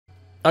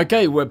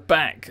Okay, we're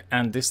back,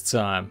 and this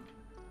time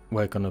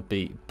we're gonna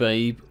be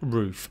Babe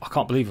Ruth. I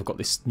can't believe I've got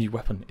this new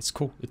weapon. It's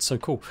cool. It's so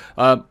cool.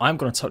 I'm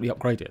gonna totally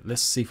upgrade it.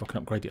 Let's see if I can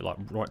upgrade it like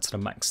right to the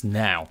max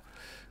now,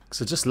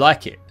 because I just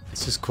like it.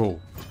 It's just cool.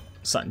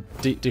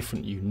 Something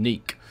different,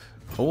 unique.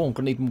 Oh, I'm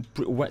gonna need more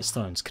brittle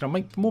whetstones. Can I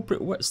make more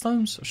brittle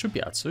whetstones? I should be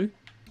able to.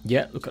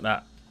 Yeah, look at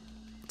that.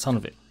 A ton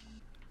of it.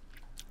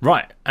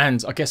 Right,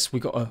 and I guess we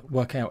got to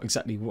work out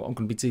exactly what I'm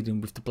going to be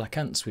dealing with the black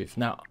ants with.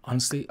 Now,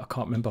 honestly, I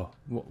can't remember.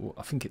 What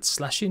I think it's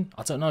slashing.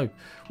 I don't know.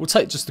 We'll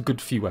take just a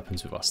good few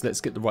weapons with us. Let's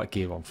get the right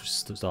gear on for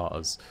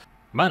starters.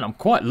 Man, I'm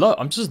quite low.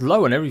 I'm just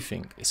low on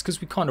everything. It's because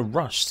we kind of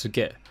rushed to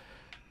get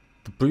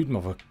the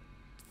Broodmother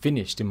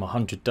finished in my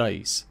 100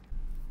 days.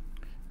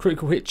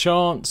 Critical hit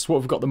chance. What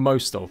have we got the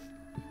most of?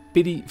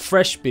 Biddy,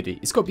 fresh biddy.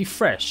 It's got to be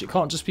fresh. It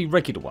can't just be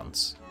regular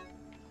ones.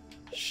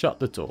 Shut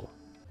the door.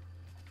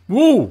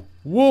 Whoa!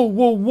 Whoa,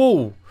 whoa,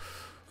 whoa!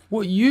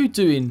 What are you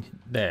doing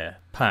there,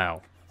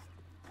 pal?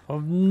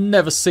 I've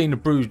never seen a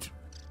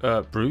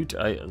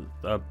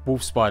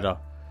wolf spider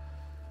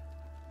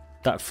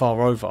that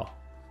far over.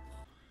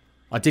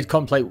 I did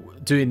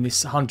contemplate doing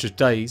this 100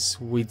 days.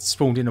 We'd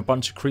spawned in a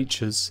bunch of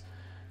creatures.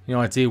 The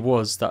idea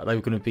was that they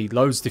were going to be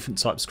loads of different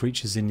types of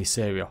creatures in this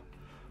area.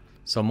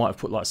 So I might have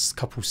put like a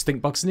couple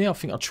stink bugs in here. I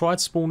think I tried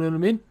spawning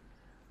them in.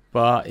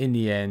 But in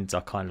the end, I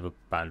kind of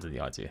abandoned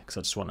the idea because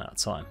I just ran out of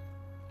time.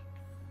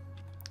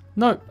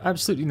 No,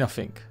 absolutely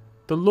nothing.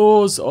 The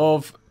laws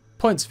of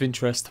points of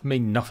interest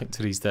mean nothing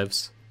to these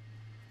devs.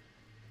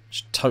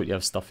 Should totally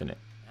have stuff in it.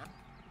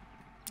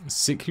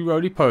 Sickly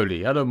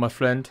roly-poly. Hello, my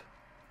friend.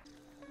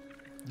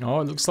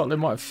 Oh, it looks like they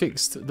might have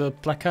fixed the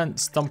black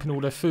ants dumping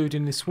all their food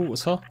in this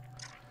water.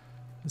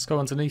 Let's go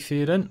underneath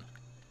here then.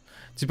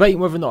 Debating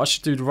whether or not I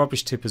should do the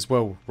rubbish tip as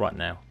well right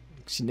now.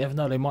 Because you never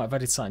know, they might have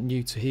added something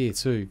new to here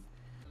too.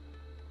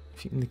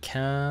 Anything in the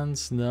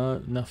cans?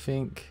 No,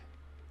 nothing.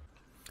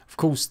 Of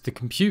course, the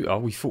computer,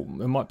 we thought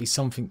there might be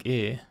something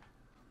here.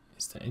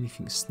 Is there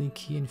anything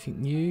sneaky,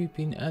 anything new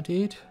being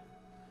added?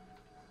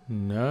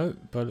 No,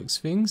 bollocks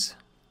things.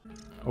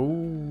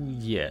 Oh,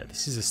 yeah,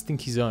 this is a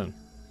stinky zone.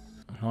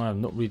 I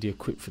am not really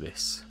equipped for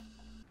this.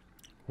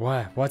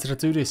 Why? Why did I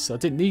do this? I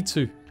didn't need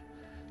to.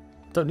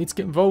 Don't need to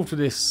get involved with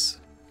this.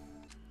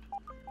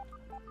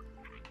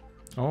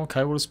 Oh,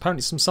 okay, well, there's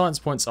apparently some science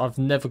points I've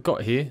never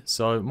got here,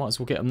 so might as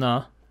well get them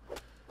now.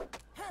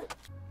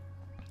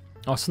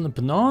 Oh, it's on the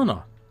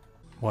banana.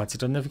 Why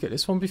did I never get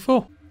this one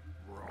before?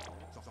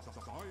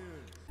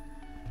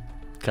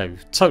 Okay,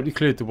 we've totally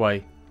cleared the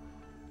way.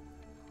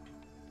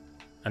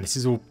 And this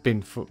has all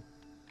been for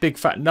big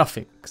fat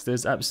nothing. Because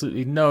there's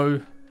absolutely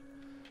no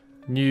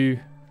new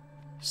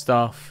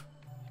stuff.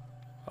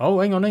 Oh,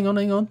 hang on, hang on,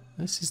 hang on.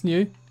 This is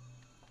new.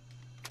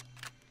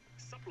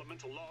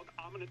 Supplemental log,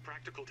 Ominent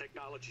Practical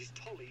Technologies,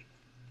 Tully.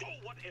 Oh,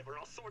 whatever,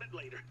 I'll sort it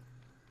later.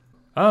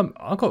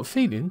 I got a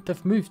feeling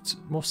they've moved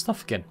more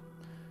stuff again.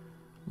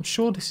 I'm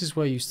sure this is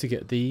where you used to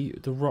get the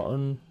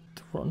rotten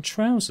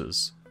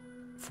trousers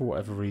for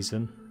whatever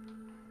reason,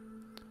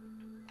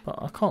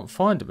 but I can't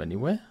find them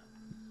anywhere.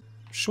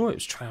 I'm sure it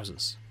was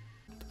trousers,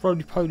 the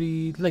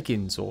roly-poly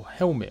leggings or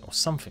helmet or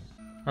something.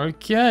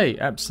 Okay,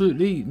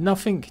 absolutely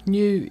nothing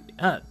new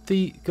at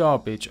the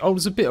garbage. Oh,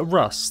 there's a bit of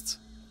rust.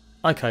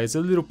 Okay, there's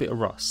a little bit of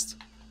rust.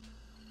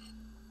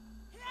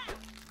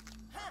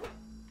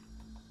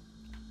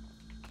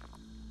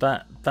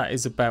 That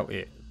is about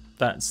it.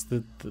 That's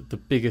the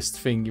biggest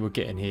thing you were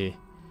getting here,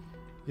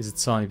 is a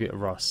tiny bit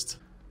of rust.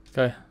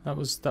 Okay, that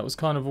was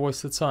kind of a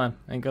waste of time,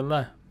 ain't gonna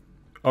lie.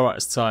 Alright,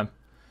 it's time.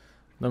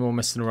 No more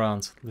messing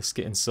around. Let's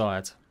get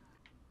inside.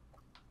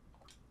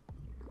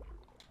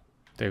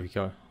 There we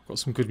go. Got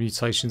some good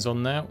mutations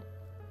on now.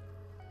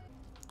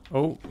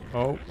 Oh.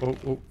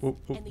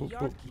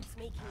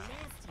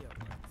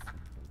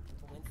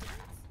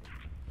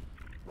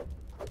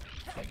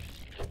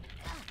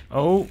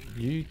 Oh,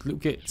 you little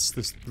gits.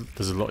 There's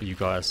a lot of you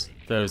guys.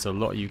 There's a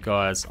lot of you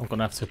guys. I'm going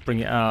to have to bring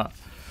it out.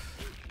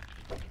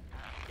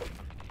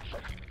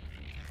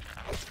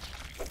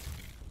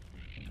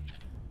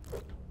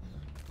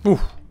 Ooh.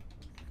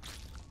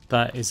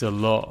 That is a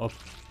lot of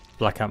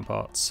black ant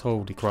parts.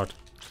 Holy crud.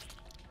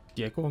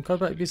 Yeah, go on, go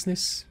about your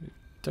business.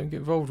 Don't get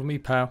involved with me,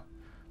 pal.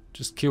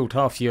 Just killed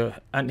half your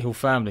anthill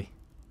family.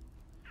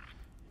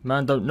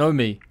 Man don't know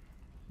me.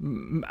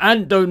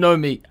 Ant don't know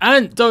me.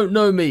 Ant don't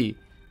know me.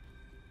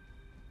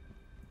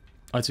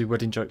 I do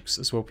wedding jokes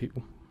as well,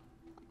 people.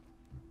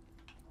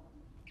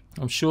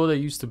 I'm sure there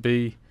used to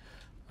be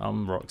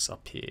rocks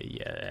up here.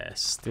 Yeah,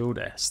 still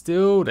there.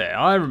 Still there.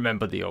 I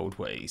remember the old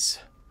ways.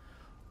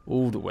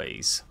 All the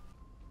ways.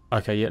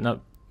 Okay, yeah,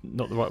 no,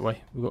 not the right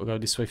way. We've got to go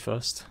this way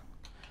first.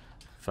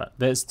 In fact,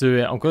 let's do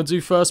it. I'm going to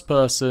do first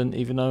person,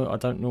 even though I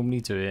don't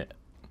normally do it.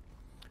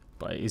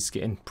 But it is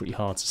getting pretty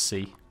hard to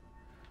see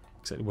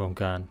exactly where I'm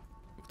going,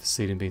 with the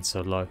ceiling being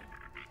so low.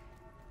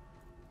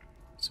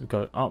 So we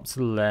go up to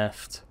the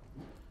left.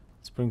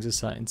 This brings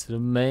us out into the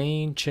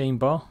main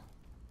chamber.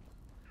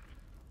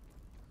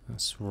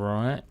 That's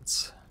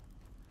right.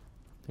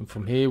 Then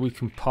from here we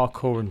can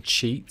parkour and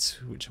cheat,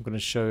 which I'm going to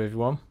show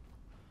everyone.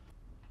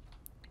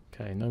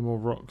 Okay, no more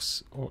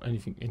rocks or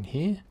anything in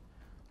here.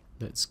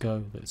 Let's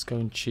go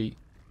and cheat.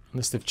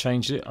 Unless they've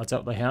changed it, I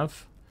doubt they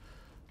have.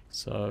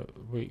 So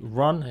we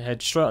run,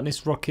 head straight on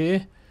this rock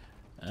here,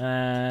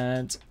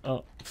 and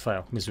oh,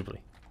 fail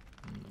miserably.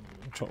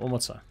 Try it one more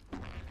time.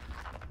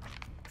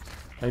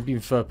 Maybe in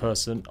third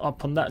person.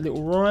 Up on that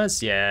little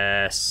rise.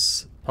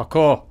 Yes.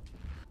 Parkour.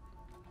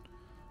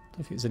 I don't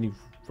think there's any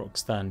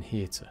rocks down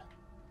here to.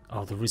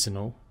 Oh, there isn't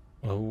all.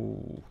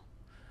 Oh.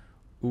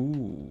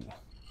 Ooh.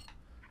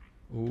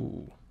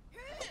 Ooh.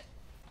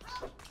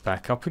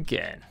 Back up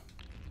again.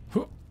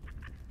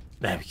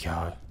 There we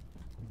go.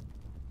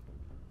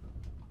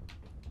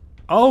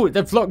 Oh,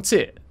 they've locked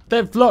it.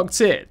 They've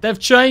locked it. They've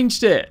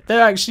changed it.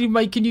 They're actually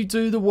making you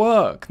do the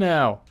work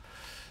now.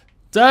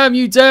 Damn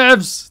you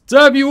devs.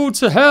 Damn you all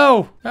to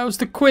hell. That was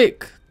the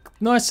quick,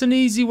 nice and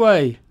easy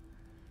way.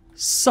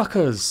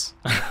 Suckers.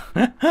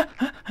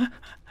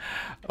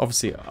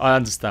 Obviously, I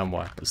understand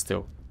why, but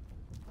still.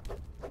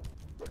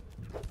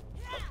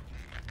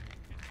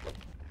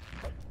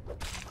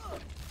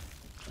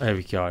 There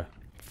we go.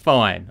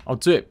 Fine. I'll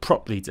do it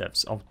properly,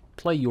 devs. I'll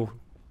play your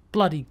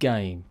bloody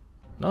game.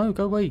 No,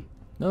 go away.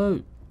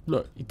 No.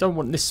 Look, you don't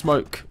want this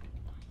smoke.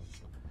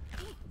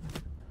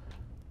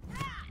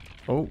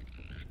 Oh.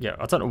 Yeah,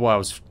 I don't know why I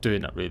was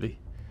doing that, really.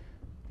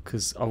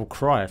 Because I will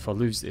cry if I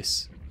lose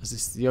this. As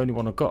this is the only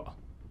one I've got.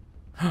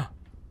 There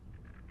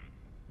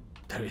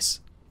it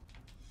is.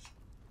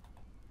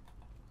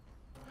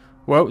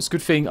 Well, it's a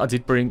good thing I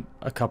did bring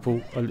a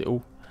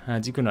little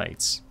handy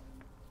grenades.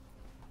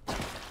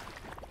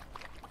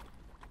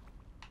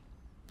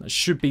 That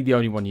should be the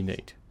only one you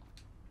need.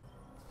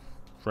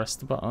 Press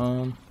the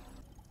button.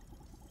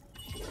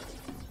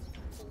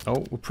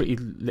 Oh, we're pretty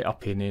lit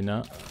up in here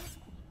now.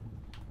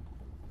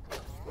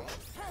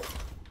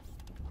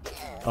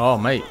 Oh,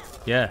 mate.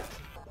 Yeah.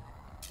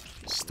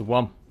 This is the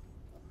one.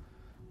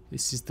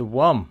 This is the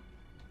one.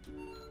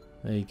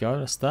 There you go.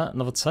 That's that.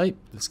 Another tape.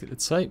 Let's get the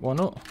tape. Why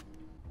not?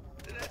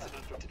 That's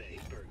enough for today,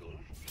 Burgle.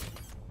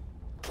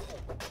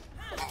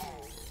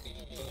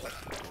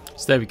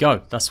 So there we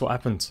go. That's what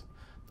happened.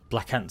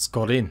 Black Ants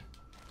got in.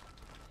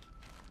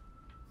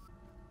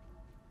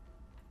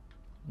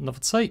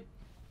 Another tape.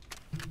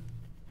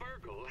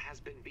 Burgle has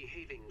been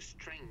behaving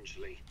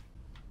strangely.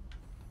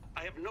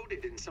 I have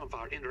noted in some of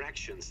our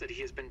interactions that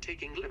he has been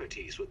taking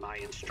liberties with my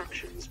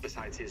instructions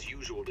besides his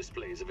usual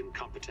displays of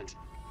incompetence.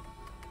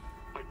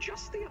 But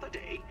just the other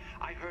day,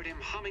 I heard him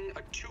humming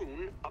a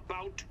tune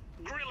about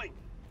grilling.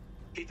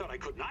 He thought I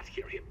could not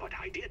hear him, but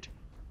I did.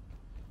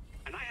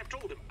 And I have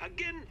told him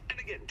again and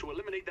again to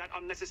eliminate that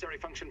unnecessary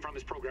function from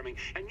his programming,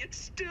 and yet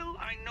still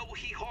I know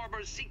he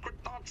harbors secret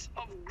thoughts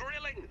of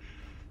grilling.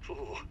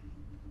 Oh.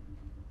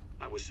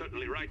 I was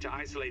certainly right to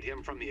isolate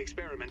him from the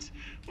experiments.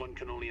 One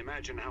can only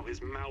imagine how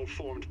his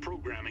malformed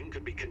programming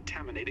could be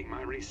contaminating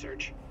my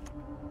research.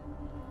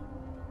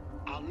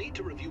 I'll need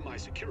to review my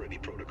security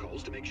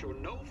protocols to make sure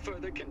no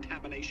further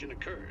contamination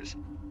occurs.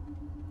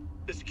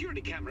 The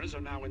security cameras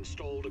are now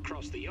installed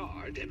across the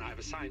yard, and I've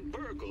assigned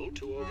Burgle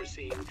to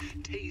overseeing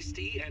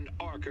Tasty and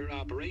Archer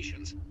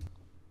operations.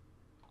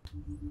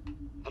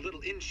 A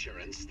little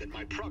insurance that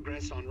my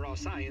progress on raw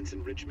science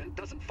enrichment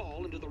doesn't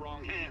fall into the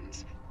wrong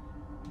hands.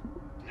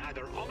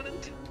 Neither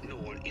Ominent,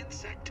 nor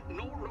Insect,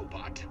 nor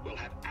Robot will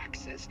have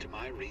access to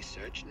my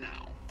research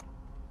now.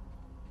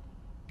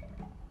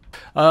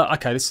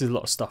 Okay, this is a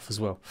lot of stuff as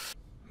well.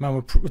 Man,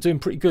 we're doing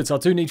pretty good. So I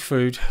do need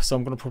food, so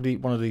I'm going to probably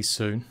eat one of these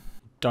soon.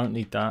 Don't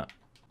need that.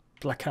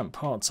 Black Ant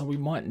parts, so we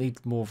might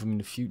need more of them in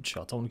the future.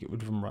 I don't want to get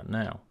rid of them right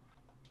now.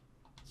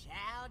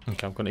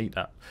 Okay, I'm going to eat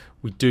that.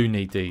 We do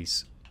need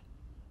these.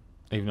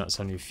 Even though it's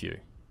only a few.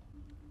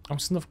 I'm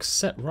just another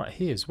cassette right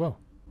here as well.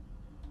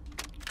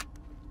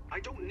 I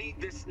don't need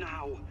this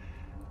now.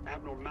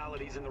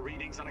 Abnormalities in the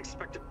readings,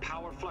 unexpected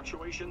power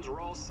fluctuations,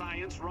 raw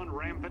science run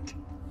rampant.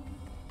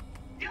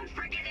 Don't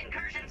forget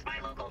incursions by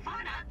local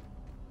fauna.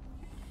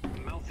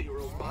 Mouthy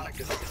robotic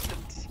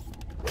assistants.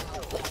 I'm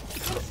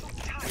so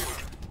tired.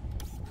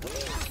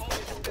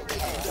 Always in very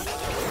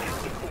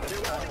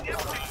they're running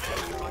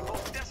everything in my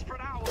most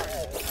desperate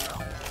hours.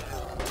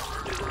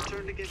 They were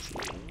turned against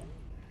me.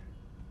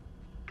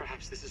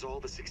 Perhaps this is all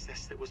the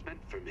success that was meant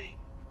for me.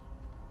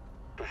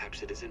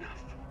 Perhaps it is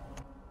enough.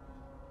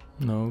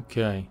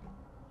 Okay.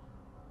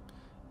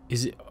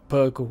 Is it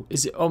Burgle?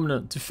 Is it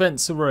Ominent?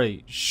 Defense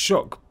Array?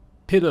 Shock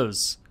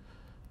Pillars?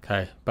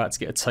 Okay, about to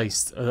get a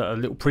taste, a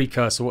little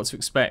precursor, what to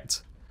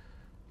expect.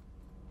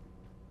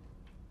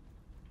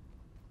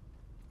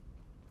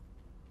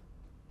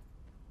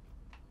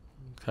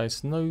 Okay,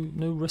 so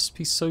no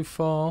recipes so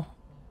far.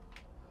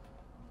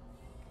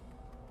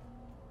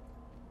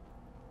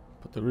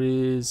 But there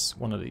is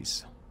one of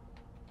these.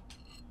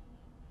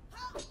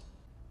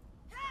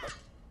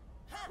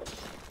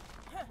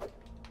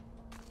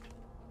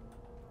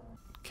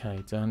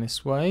 Okay, down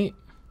this way.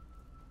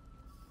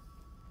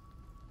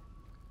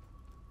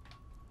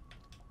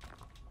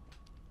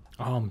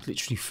 Oh, I'm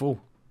literally full.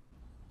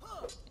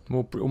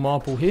 More brittle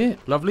marble here.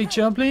 Lovely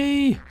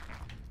jubbly.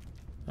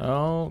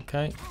 Oh,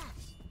 okay.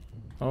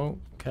 Oh,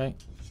 okay.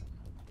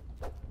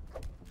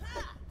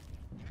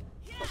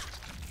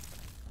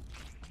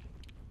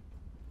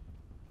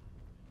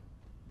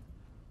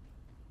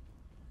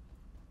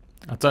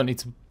 I don't need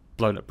to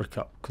blow that brick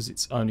up because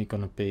it's only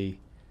going to be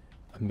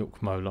a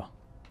milk molar,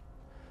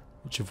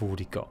 which I've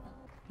already got.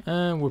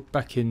 And we're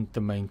back in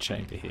the main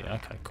chamber here.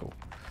 Okay, cool.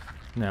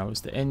 Now,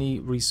 is there any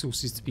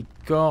resources to be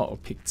got or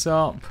picked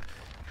up?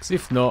 Because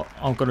if not,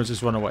 I'm going to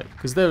just run away.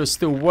 Because there are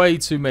still way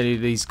too many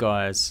of these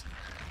guys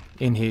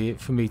in here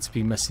for me to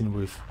be messing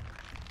with.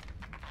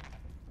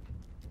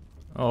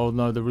 Oh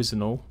no, there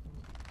isn't all.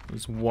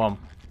 There's one.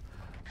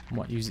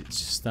 Might use it to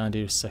stand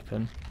here a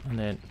second. And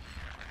then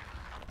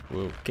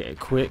we'll get it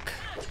quick.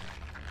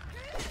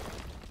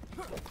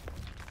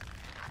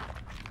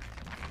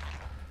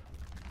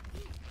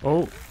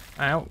 Oh,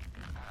 ow.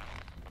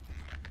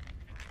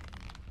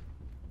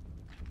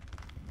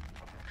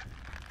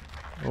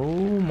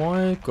 Oh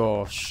my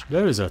gosh.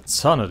 There is a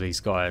ton of these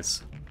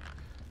guys.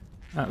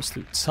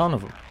 Absolute ton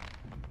of them.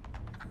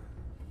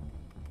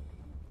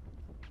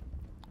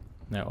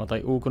 Now, are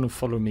they all going to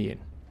follow me in?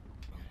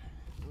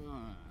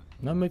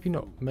 No, maybe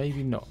not.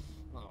 Maybe not.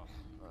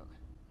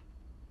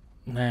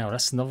 Now,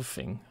 that's another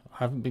thing. I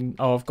haven't been...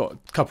 Oh, I've got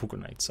a couple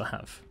grenades. I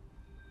have.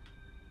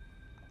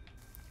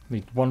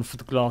 Need one for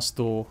the glass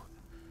door,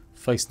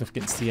 facing off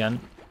against the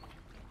ant.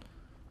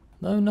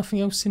 No,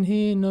 nothing else in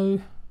here. No.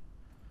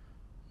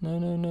 No,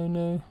 no, no,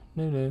 no,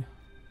 no, no.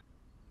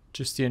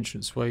 Just the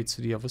entranceway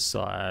to the other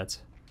side.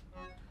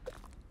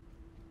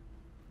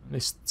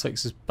 This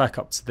takes us back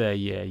up to there.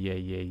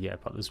 Yeah.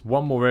 But there's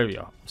one more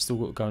area I've still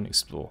got to go and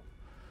explore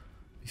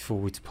before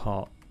we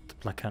depart the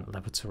Black Ant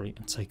Laboratory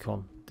and take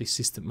on the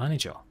Assistant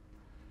Manager.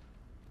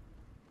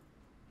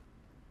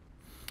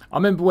 I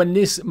remember when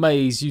this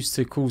maze used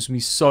to cause me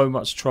so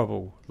much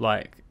trouble.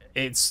 Like,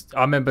 I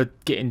remember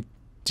getting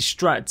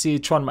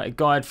distracted, trying to make a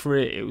guide for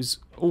it. It was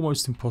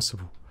almost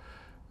impossible.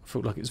 I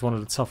felt like it was one of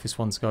the toughest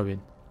ones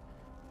going.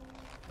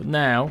 But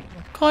now,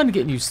 I'm kind of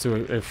getting used to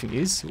it, everything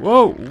is.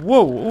 Whoa,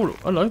 whoa, oh,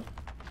 hello.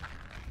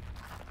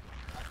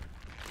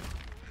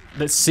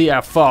 Let's see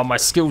how far my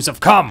skills have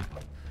come.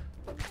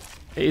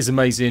 It is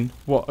amazing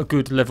what a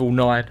good level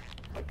 9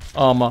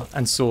 armour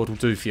and sword will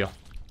do for you.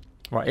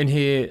 Right, in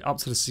here, up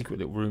to the secret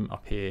little room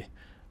up here, and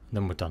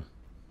then we're done.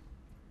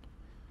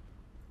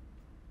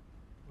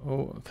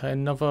 Oh, okay,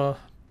 another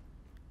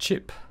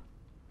chip.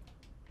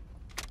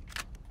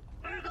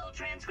 Virgo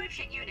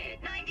transcription unit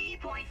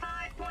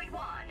 90.5.1.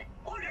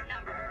 Order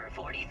number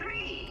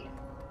 43.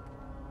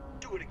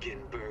 Do it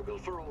again, Burgle,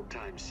 for old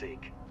time's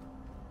sake.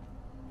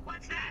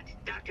 What's that,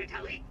 Dr.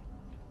 Tully?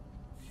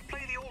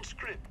 Play the old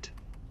script.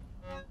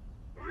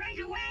 Right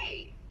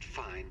away.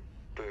 Fine,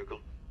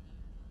 Burgle.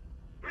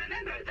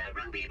 Remember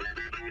the Ruby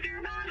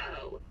Burger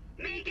motto.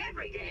 Make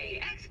every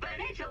day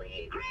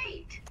exponentially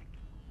great.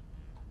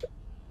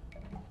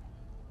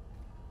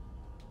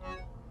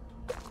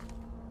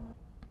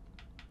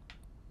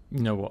 You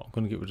know what? I'm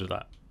going to get rid of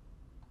that.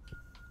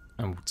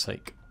 And we'll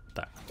take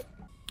that.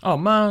 Oh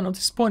man, I'm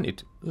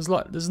disappointed. There's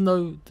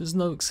no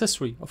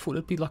accessory. I thought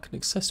there'd be like an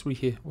accessory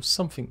here or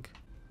something.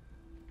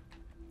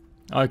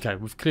 Okay,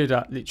 we've cleared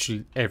out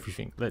literally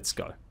everything. Let's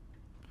go.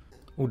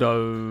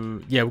 Although,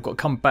 yeah, we've got to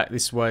come back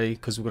this way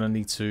because we're going to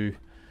need to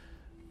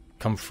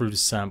come through the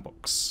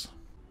sandbox.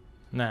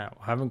 Now,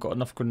 I haven't got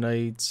enough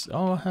grenades.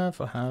 Oh, I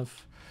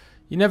have.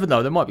 You never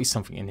know. There might be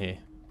something in here.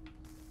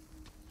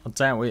 I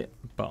doubt it,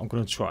 but I'm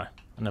going to try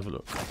and have a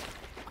look. I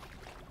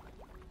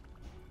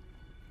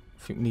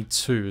think we need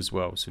 2 as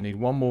well. So we need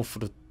 1 more for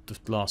the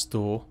last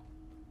door.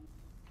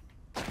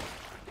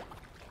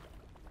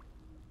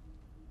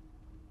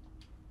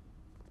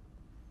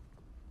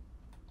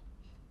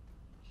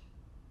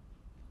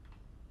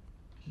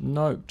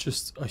 Nope,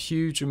 just a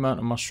huge amount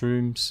of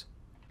mushrooms.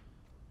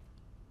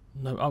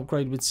 No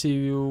upgrade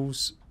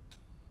materials.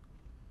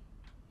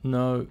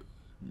 No,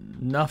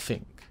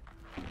 nothing.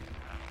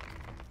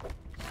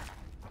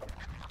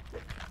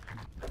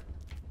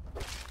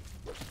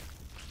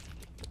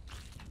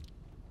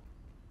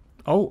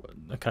 Oh,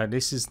 okay,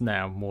 this is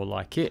now more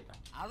like it.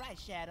 All right,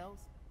 Shadows.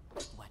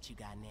 What you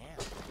got now?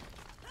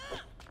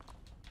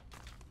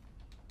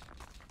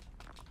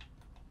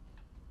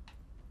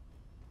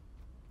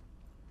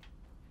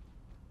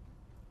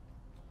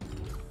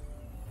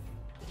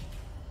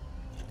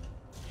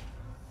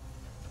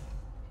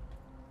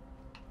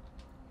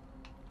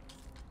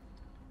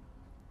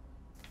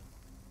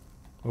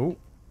 Oh.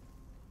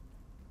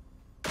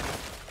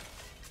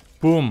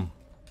 Boom.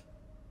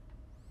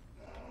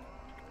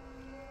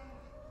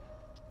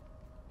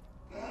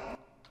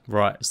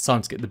 Right, it's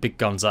time to get the big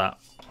guns out.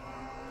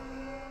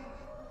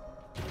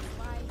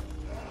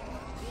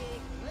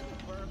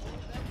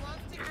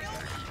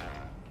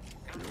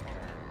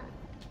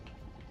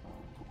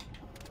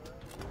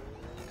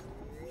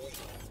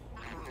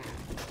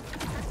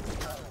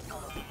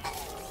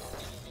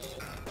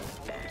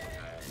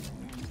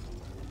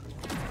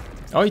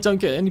 Oh, you don't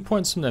get any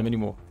points from them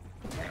anymore.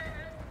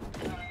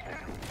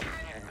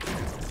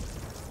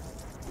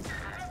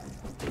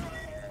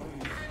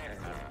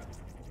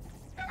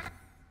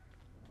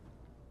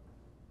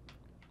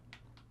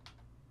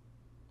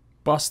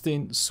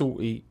 Busting,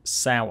 salty,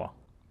 sour.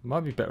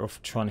 Might be better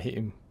off trying to hit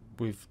him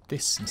with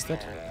this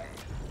instead.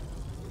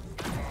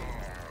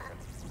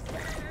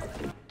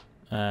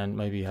 And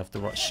maybe have the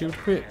right shield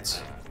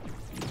equipped.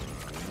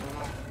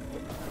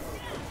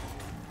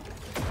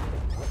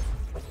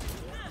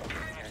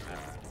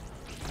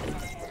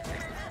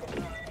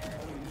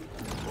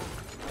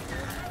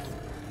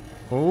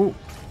 Oh,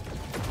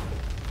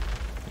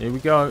 here we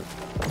go.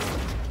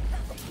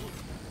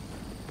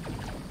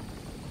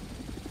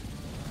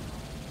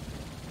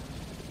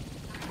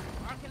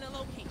 Marking a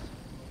location.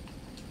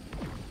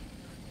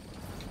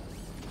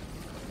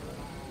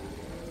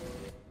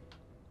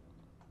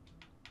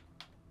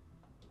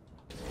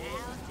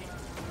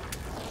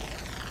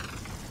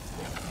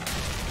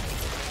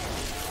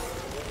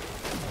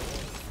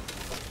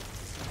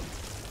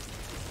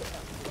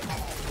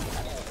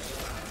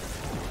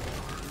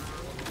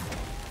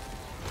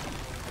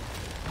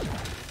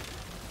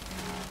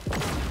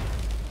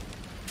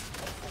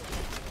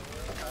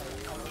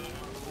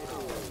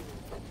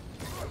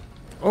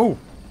 Oh.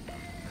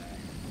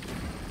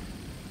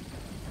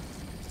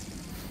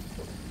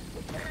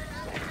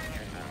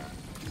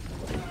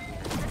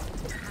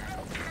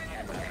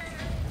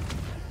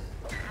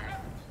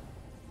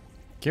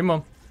 Come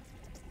on.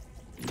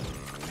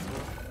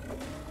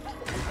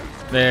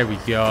 There we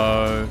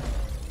go.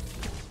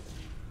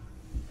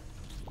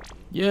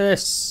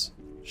 Yes.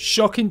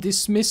 Shocking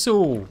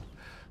dismissal.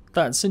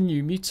 That's a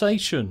new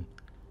mutation.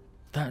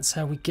 That's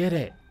how we get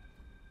it.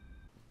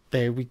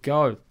 There we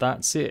go.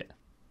 That's it.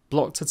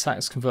 Blocked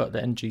attacks convert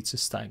the NG to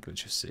static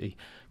electricity,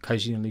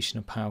 occasionally unleashing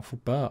a powerful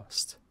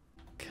burst.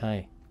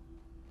 Okay.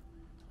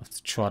 I have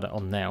to try that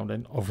on now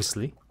then,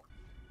 obviously.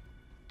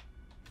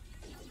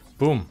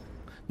 Boom.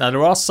 Now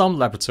there are some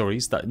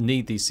laboratories that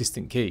need the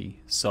assistant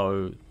key,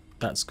 so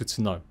that's good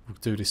to know. We'll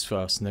do this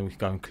first and then we can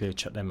go and clear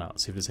check them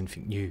out, see if there's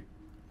anything new.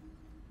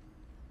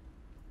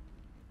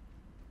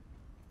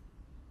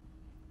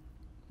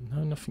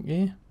 No, nothing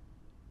here.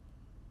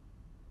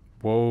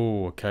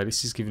 Whoa, okay,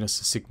 this is giving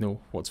us a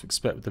signal what to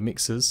expect with the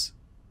mixers.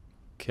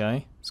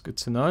 Okay, it's good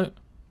to know.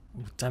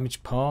 Ooh,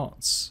 damaged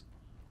parts.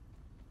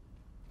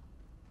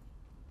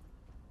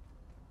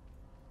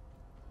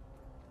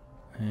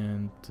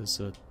 And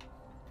there's a...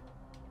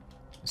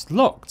 It's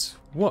locked.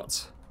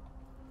 What?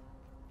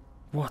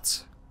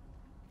 What?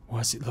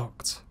 Why is it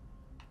locked?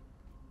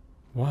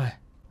 Why?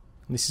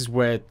 And this is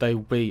where they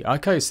will be.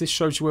 Okay, so this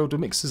shows you where all the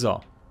mixers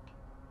are.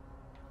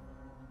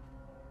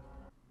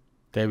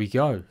 There we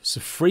go. So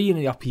 3 in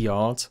the upper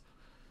yard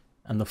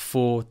and the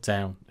 4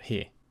 down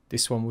here.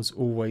 This one was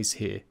always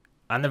here.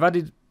 And they've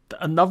added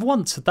another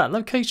one to that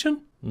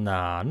location?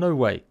 Nah, no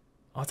way.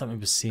 I don't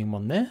remember seeing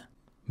one there.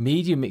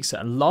 Medium mixer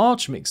and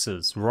large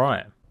mixers.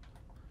 Right.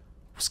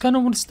 What's going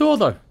on with this door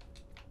though?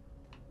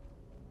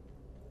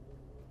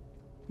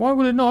 Why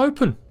will it not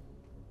open?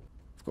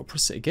 I've got to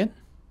press it again.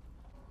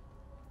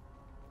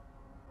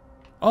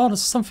 Oh,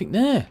 there's something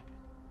there.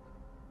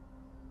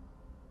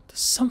 There's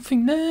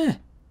something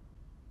there.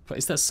 But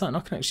is that something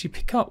I can actually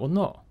pick up or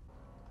not?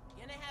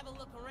 Gonna have a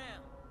look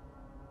around.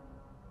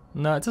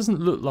 No, it doesn't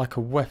look like a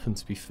weapon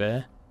to be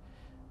fair.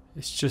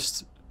 It's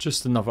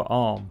just another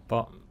arm.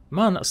 But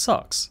man, that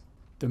sucks.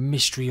 The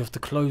mystery of the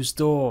closed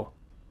door.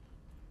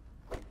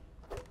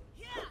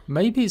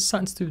 Maybe it's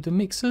something to do with the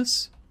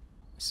mixers?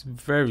 It's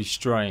very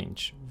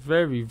strange.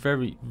 Very,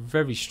 very,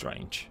 very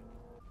strange.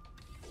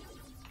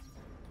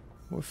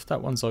 What if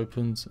that one's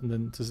opened and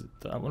then does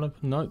that one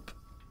open? Nope.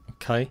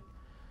 Okay.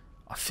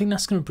 I think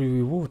that's going to be a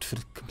reward for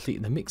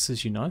completing the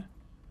mixers, you know.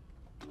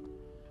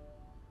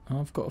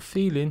 I've got a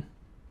feeling.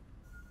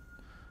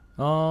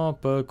 Ah,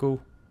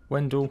 Burgle,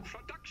 Wendell.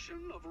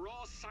 Production of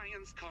raw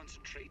science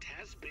concentrate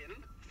has been,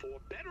 for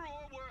better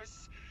or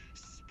worse,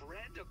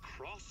 spread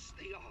across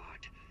the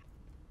yard.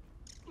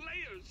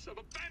 Layers of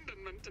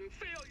abandonment and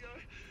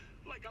failure,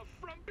 like a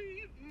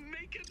frumpy,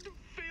 naked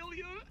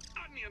failure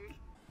onion.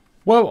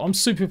 Well, I'm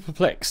super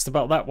perplexed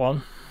about that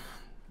one.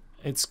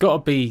 It's got to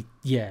be,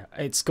 yeah,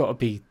 it's got to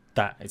be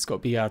that. It's got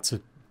to be able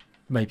to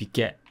maybe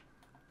get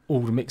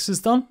all the mixers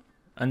done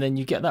and then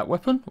you get that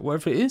weapon,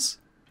 whatever it is.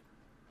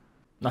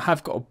 I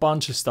have got a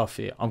bunch of stuff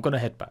here. I'm going to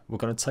head back. We're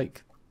going to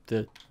take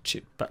the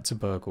chip back to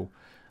Burgle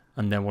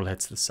and then we'll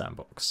head to the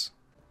sandbox.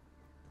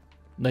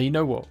 Now, you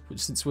know what?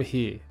 Since we're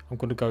here, we're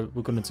going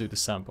to do the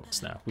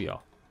sandbox now. We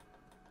are.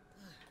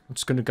 I'm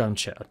just going to go and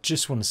check. I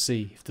just want to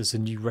see if there's a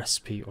new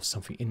recipe or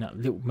something in that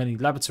little mini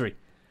laboratory.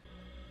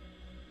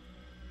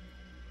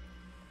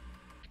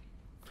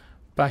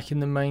 Back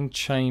in the main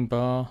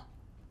chamber.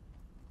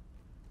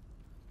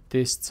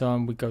 This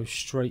time we go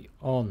straight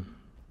on.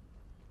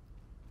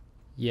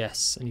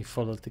 Yes, and you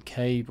follow the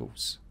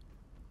cables.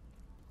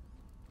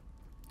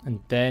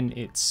 And then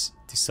it's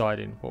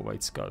deciding what way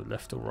to go,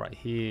 left or right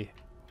here.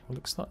 Well,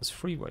 looks like there's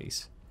 3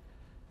 ways.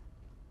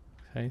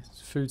 Okay,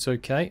 food's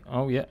okay.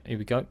 Oh yeah, here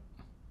we go.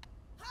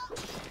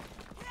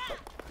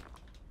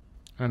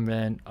 And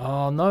then,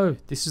 oh no,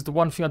 this is the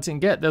one thing I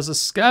didn't get. There's a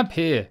scab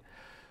here.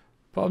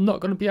 But I'm not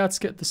going to be able to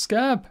get the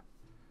scab.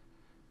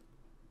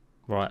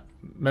 Right,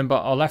 remember,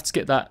 I'll have to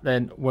get that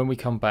then when we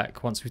come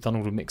back, once we've done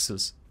all the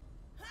mixers.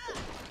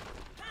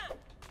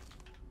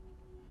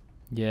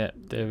 Yeah,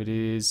 there it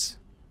is.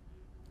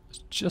 It's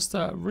just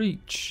out of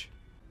reach.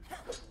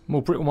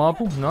 More brittle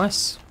marble,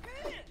 nice.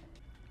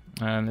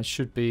 And there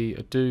should be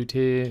a dude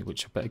here,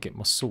 which I better get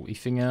my salty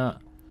thing out.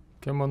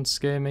 Come on,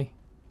 scare me.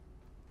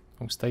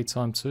 Oh, it's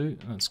daytime too,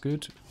 that's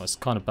good. Well, it's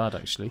kind of bad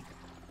actually.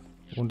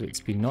 I wanted it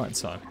to be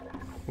nighttime.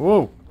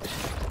 Whoa!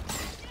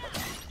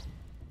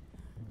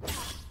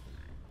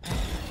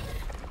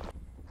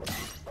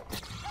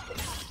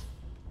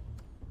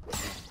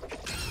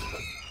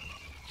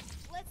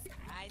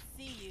 I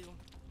see you.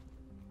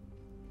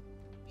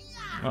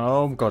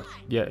 Oh my god,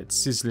 yeah, it's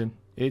sizzling.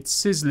 It's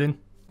sizzling.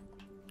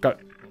 Go.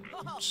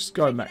 Just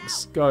go,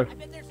 Max. Go. I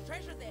bet there's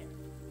treasure there.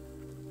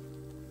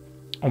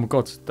 Oh my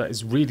god, that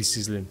is really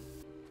sizzling.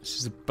 This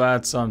is a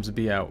bad time to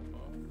be out.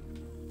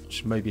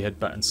 Should maybe head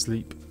back and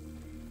sleep.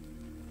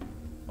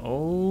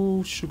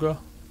 Oh, sugar.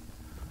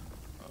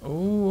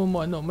 Oh, I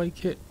might not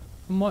make it.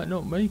 I might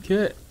not make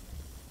it.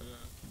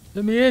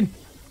 Let me in.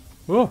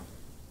 Oh.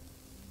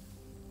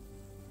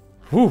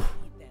 Whew. Need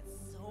that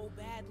so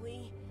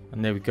badly.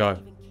 And there we go.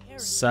 Even carry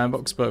it.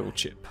 Sandbox burgle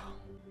chip.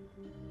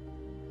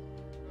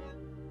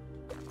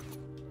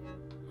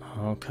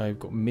 Okay, we've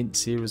got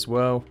mints here as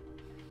well.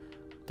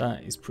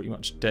 That is pretty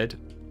much dead.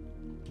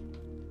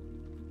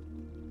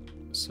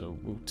 So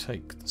we'll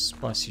take the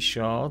spicy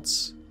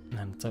shards.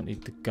 And don't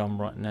need the gum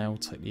right now. We'll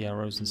take the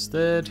arrows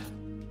instead.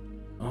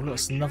 Oh, look,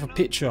 it's another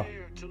picture.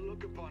 Bear to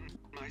look upon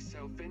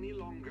myself any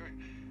longer.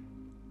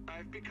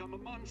 I've become a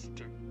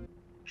monster.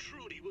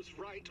 Trudy was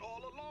right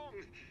all along,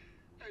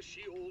 as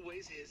she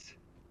always is.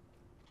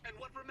 And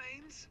what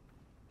remains?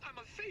 I'm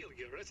a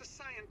failure as a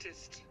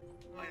scientist.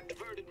 I have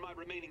diverted my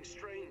remaining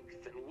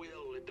strength and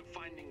will into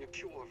finding a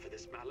cure for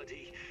this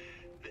malady,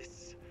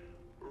 this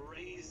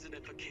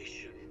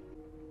raisinification.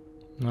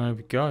 There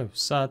we go.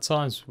 Sad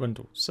times,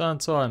 Wendell. Sad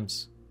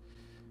times.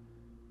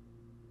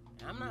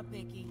 I'm not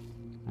picky.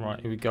 Right,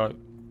 here we go.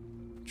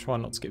 Try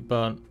not to get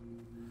burnt.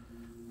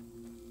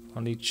 I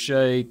need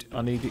shade.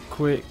 I need it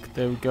quick.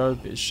 There we go.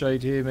 Bit of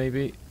shade here,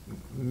 maybe.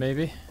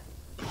 Maybe.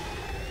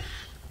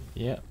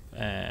 Yep.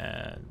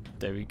 And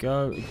there we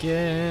go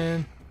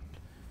again.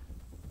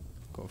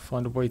 Got to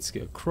find a way to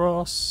get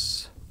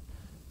across.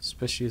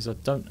 Especially as I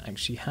don't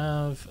actually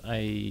have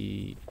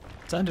a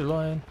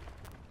dandelion.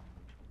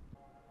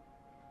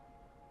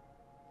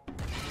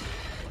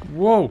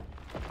 Whoa!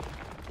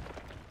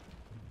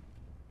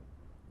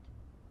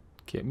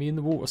 Get me in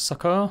the water,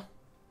 sucker.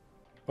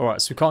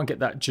 Alright, so we can't get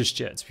that just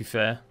yet, to be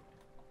fair.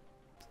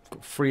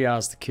 Got 3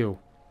 hours to kill.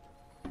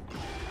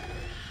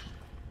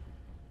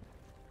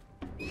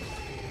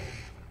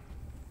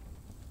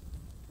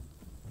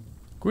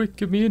 Quick,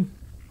 get me in.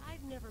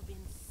 I've never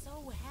been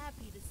so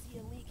happy to see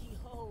a leaky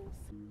hose.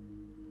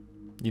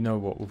 You know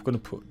what, we're going to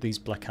put these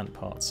black ant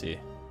parts here.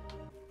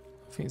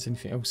 I think there's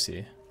anything else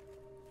here.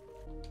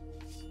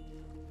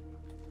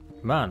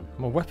 Man,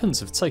 my weapons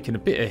have taken a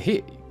bit of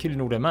hit, killing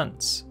all them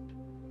ants.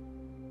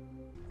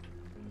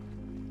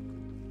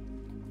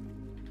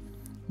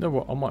 You know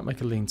what, I might make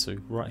a lean-to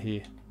right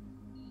here.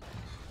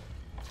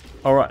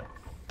 Alright,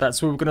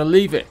 that's where we're going to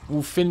leave it.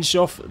 We'll finish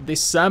off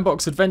this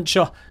sandbox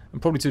adventure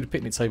and probably do the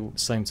picnic table at the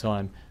same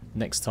time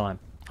next time.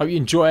 Hope you're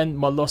enjoying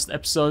my lost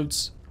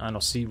episodes, and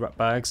I'll see you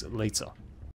ratbags later.